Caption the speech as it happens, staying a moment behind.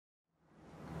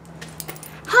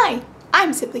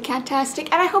I'm SimplyKattastic,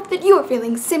 and I hope that you are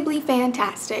feeling simply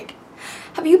fantastic.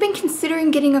 Have you been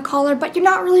considering getting a collar but you're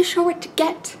not really sure what to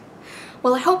get?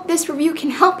 Well, I hope this review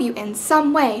can help you in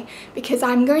some way, because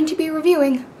I'm going to be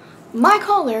reviewing my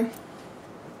collar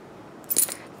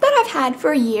that I've had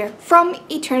for a year from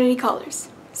Eternity Colors.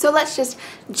 So let's just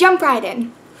jump right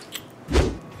in.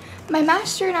 My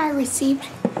master and I received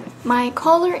my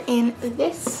collar in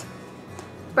this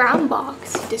brown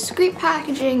box. Discreet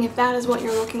packaging, if that is what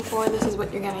you're looking for, this is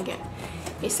what you're gonna get.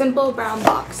 A simple brown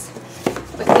box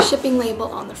with the shipping label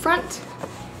on the front,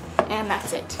 and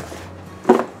that's it.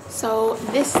 So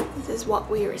this is what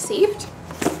we received.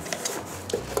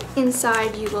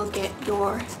 Inside you will get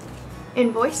your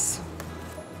invoice,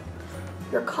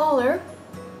 your collar,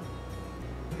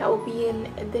 that will be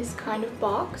in this kind of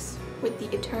box with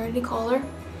the Eternity Collar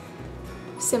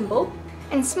symbol,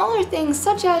 and smaller things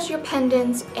such as your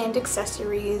pendants and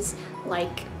accessories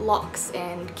like locks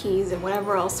and keys and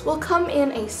whatever else will come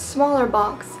in a smaller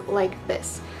box like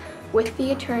this with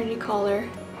the Eternity Collar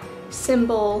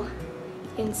symbol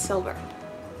in silver.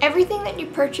 Everything that you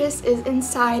purchase is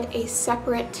inside a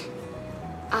separate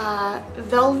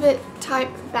velvet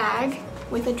type bag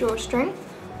with a drawstring,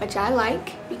 which I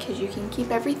like because you can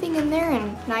keep everything in there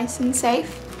and nice and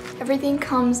safe. Everything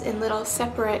comes in little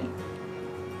separate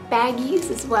baggies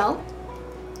as well.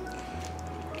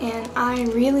 And I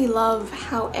really love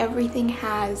how everything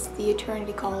has the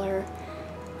Eternity Collar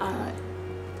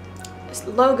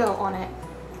logo on it.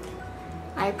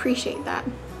 I appreciate that.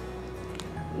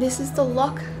 This is the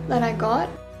lock that I got.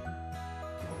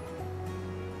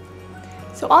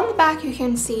 So on the back you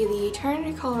can see the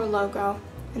Eternity Collar logo,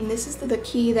 and this is the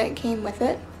key that came with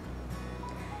it.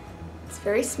 It's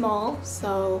very small,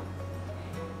 so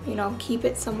you know, keep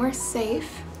it somewhere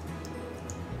safe.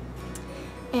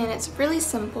 And it's really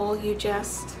simple. You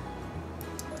just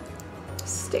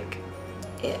stick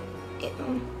it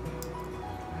in.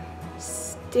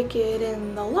 Stick it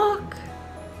in the lock,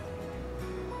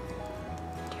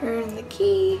 turn the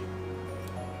key,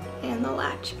 and the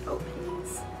latch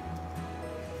opens.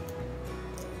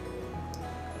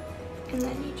 And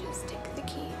then you just take the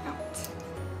key out.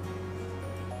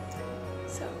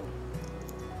 So,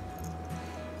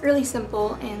 really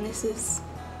simple, and this is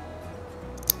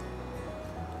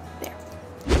there.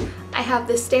 I have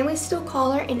this stainless steel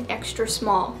collar in extra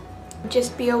small.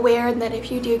 Just be aware that if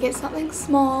you do get something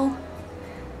small,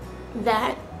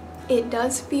 that it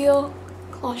does feel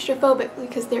claustrophobic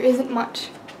because there isn't much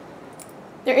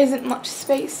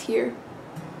space here.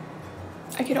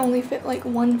 I could only fit like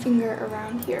one finger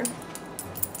around here.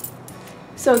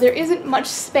 So there isn't much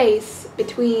space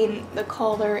between the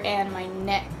collar and my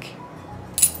neck.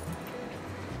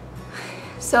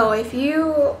 So if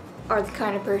you are the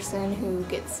kind of person who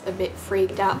gets a bit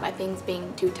freaked out by things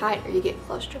being too tight or you get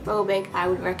claustrophobic, I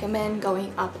would recommend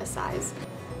going up a size.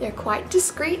 They're quite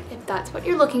discreet if that's what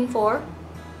you're looking for,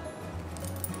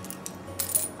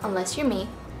 unless you're me.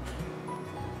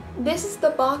 This is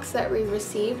the box that we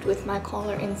received with my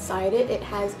collar inside it. It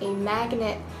has a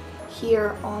magnet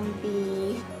here on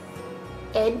the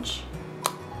edge.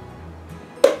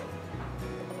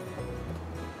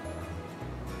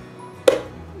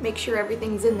 Make sure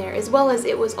everything's in there, as well as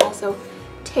it was also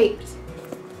taped.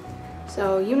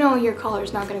 So you know your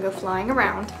collar's not going to go flying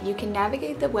around. You can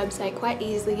navigate the website quite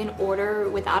easily and order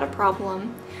without a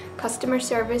problem. Customer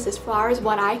service, as far as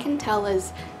what I can tell,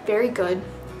 is very good.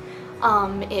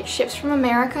 It ships from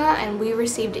America and we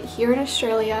received it here in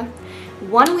Australia.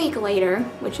 1 week later,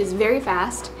 which is very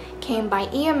fast, came by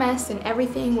EMS and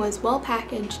everything was well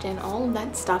packaged and all of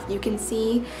that stuff. You can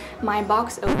see my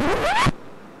box open.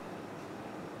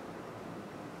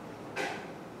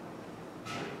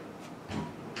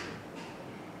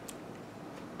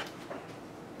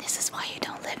 This is why you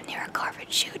don't live near a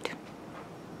carpet chute.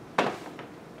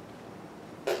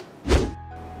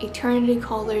 Eternity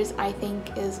Collars, I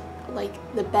think, is like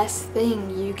the best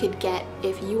thing you could get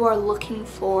if you are looking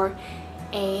for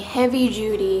a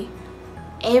heavy-duty,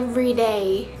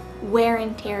 everyday wear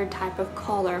and tear type of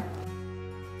collar.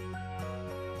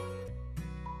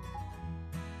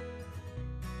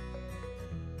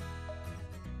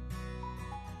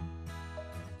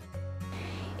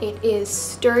 It is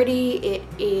sturdy, it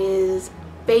is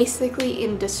basically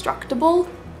indestructible.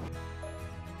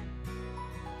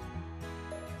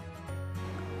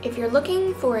 If you're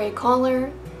looking for a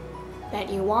collar that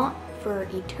you want for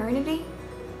eternity,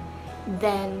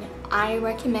 then I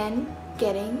recommend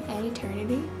getting an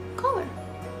Eternity collar.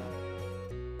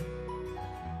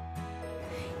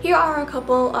 Here are a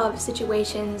couple of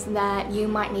situations that you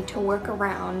might need to work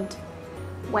around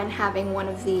when having one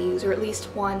of these, or at least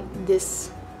one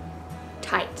this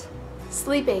tight.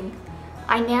 sleeping.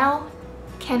 I now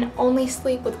can only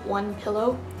sleep with one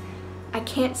pillow. I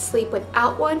can't sleep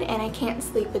without one, and I can't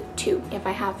sleep with two. If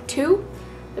I have two,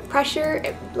 the pressure,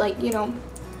 it, like, you know,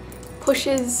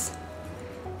 pushes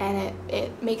and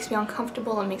it makes me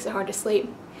uncomfortable and makes it hard to sleep.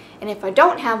 And if I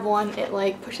don't have one, it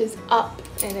like pushes up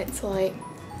and it's like,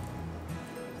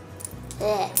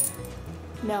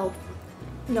 no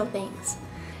thanks.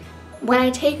 When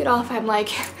I take it off, I'm like,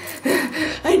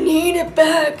 I need it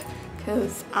back,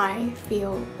 because I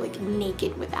feel like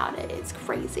naked without it. It's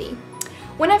crazy.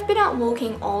 When I've been out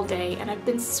walking all day and I've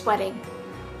been sweating,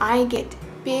 I get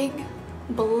big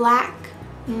black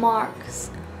marks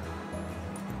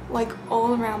like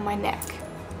all around my neck.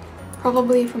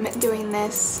 Probably from it doing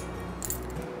this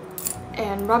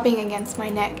and rubbing against my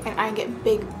neck, and I get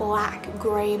big black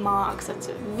gray marks. That's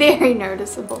very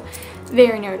noticeable,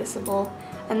 very noticeable.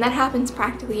 And that happens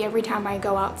practically every time I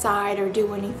go outside or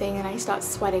do anything and I start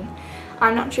sweating.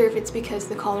 I'm not sure if it's because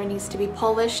the collar needs to be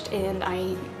polished and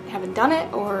I haven't done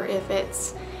it, or if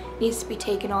it needs to be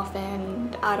taken off,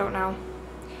 and I don't know.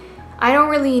 I don't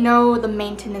really know the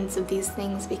maintenance of these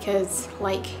things because,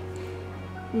 like,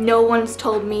 no one's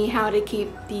told me how to keep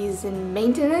these in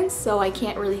maintenance, so I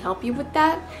can't really help you with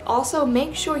that. Also,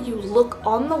 make sure you look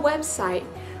on the website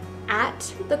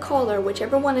at the collar,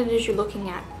 whichever one it is you're looking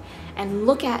at, and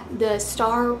look at the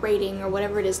star rating or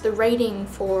whatever it is, the rating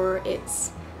for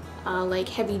its like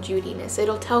heavy dutiness.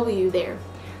 It'll tell you there.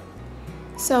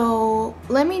 So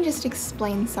let me just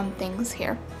explain some things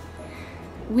here.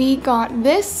 We got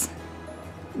this,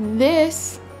 and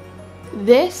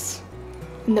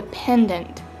the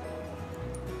pendant.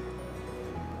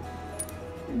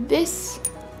 This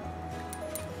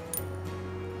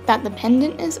that the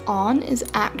pendant is on is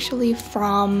actually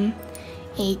from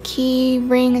a key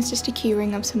ring. It's just a key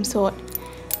ring of some sort,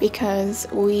 because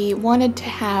we wanted to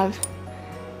have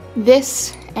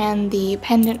this and the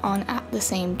pendant on at the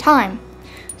same time.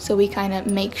 So we kind of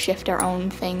makeshift our own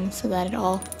thing so that it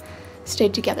all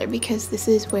stayed together, because this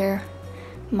is where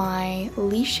my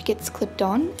leash gets clipped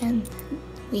on, and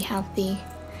we have the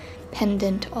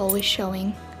pendant always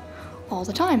showing all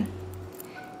the time.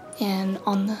 And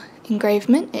on the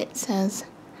engravement it says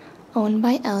owned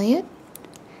by Elliot,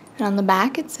 and on the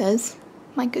back it says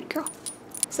my good girl.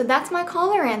 So that's my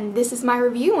collar, and this is my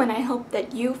review, and I hope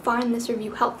that you find this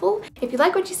review helpful. If you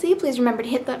like what you see, please remember to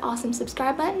hit that awesome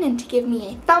subscribe button and to give me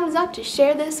a thumbs up, to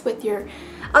share this with your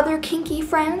other kinky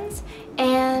friends,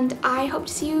 and I hope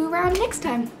to see you around next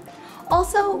time.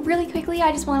 Also, really quickly,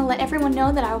 I just want to let everyone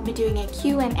know that I will be doing a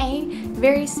Q&A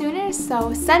very soon,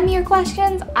 so send me your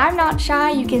questions. I'm not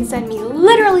shy. You can send me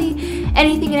literally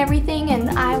anything and everything, and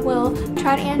I will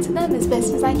try to answer them as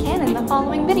best as I can in the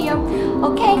following video.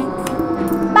 Okay,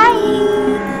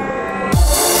 bye!